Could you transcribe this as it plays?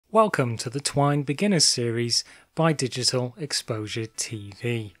Welcome to the Twine Beginners series by Digital Exposure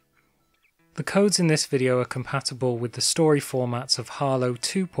TV. The codes in this video are compatible with the story formats of Harlowe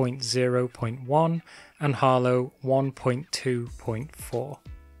 2.0.1 and Harlowe 1.2.4.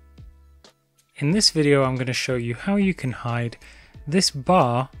 In this video I'm going to show you how you can hide this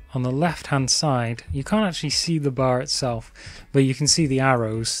bar on the left hand side. You can't actually see the bar itself, but you can see the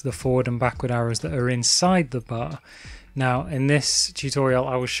arrows, the forward and backward arrows that are inside the bar. Now in this tutorial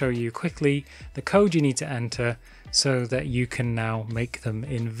I will show you quickly the code you need to enter so that you can now make them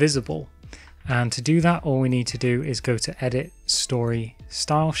invisible. And to do that, all we need to do is go to Edit, Story,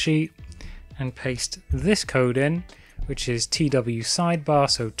 Style Sheet and paste this code in, which is tw-sidebar,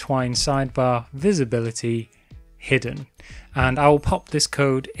 so Twine sidebar, visibility, hidden. And I will pop this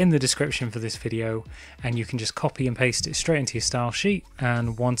code in the description for this video and you can just copy and paste it straight into your style sheet,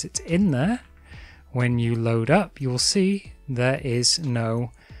 and once it's in there, when you load up, you'll see there is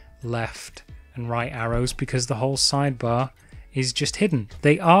no left and right arrows because the whole sidebar is just hidden.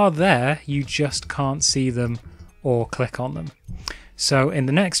 They are there, you just can't see them or click on them. So in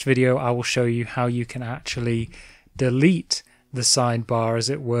the next video, I will show you how you can actually delete the sidebar, as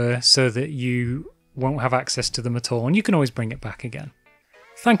it were, so that you won't have access to them at all, and you can always bring it back again.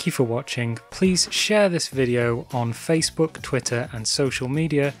 Thank you for watching. Please share this video on Facebook, Twitter and social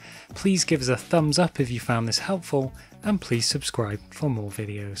media. Please give us a thumbs up if you found this helpful, and please subscribe for more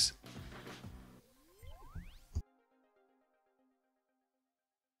videos.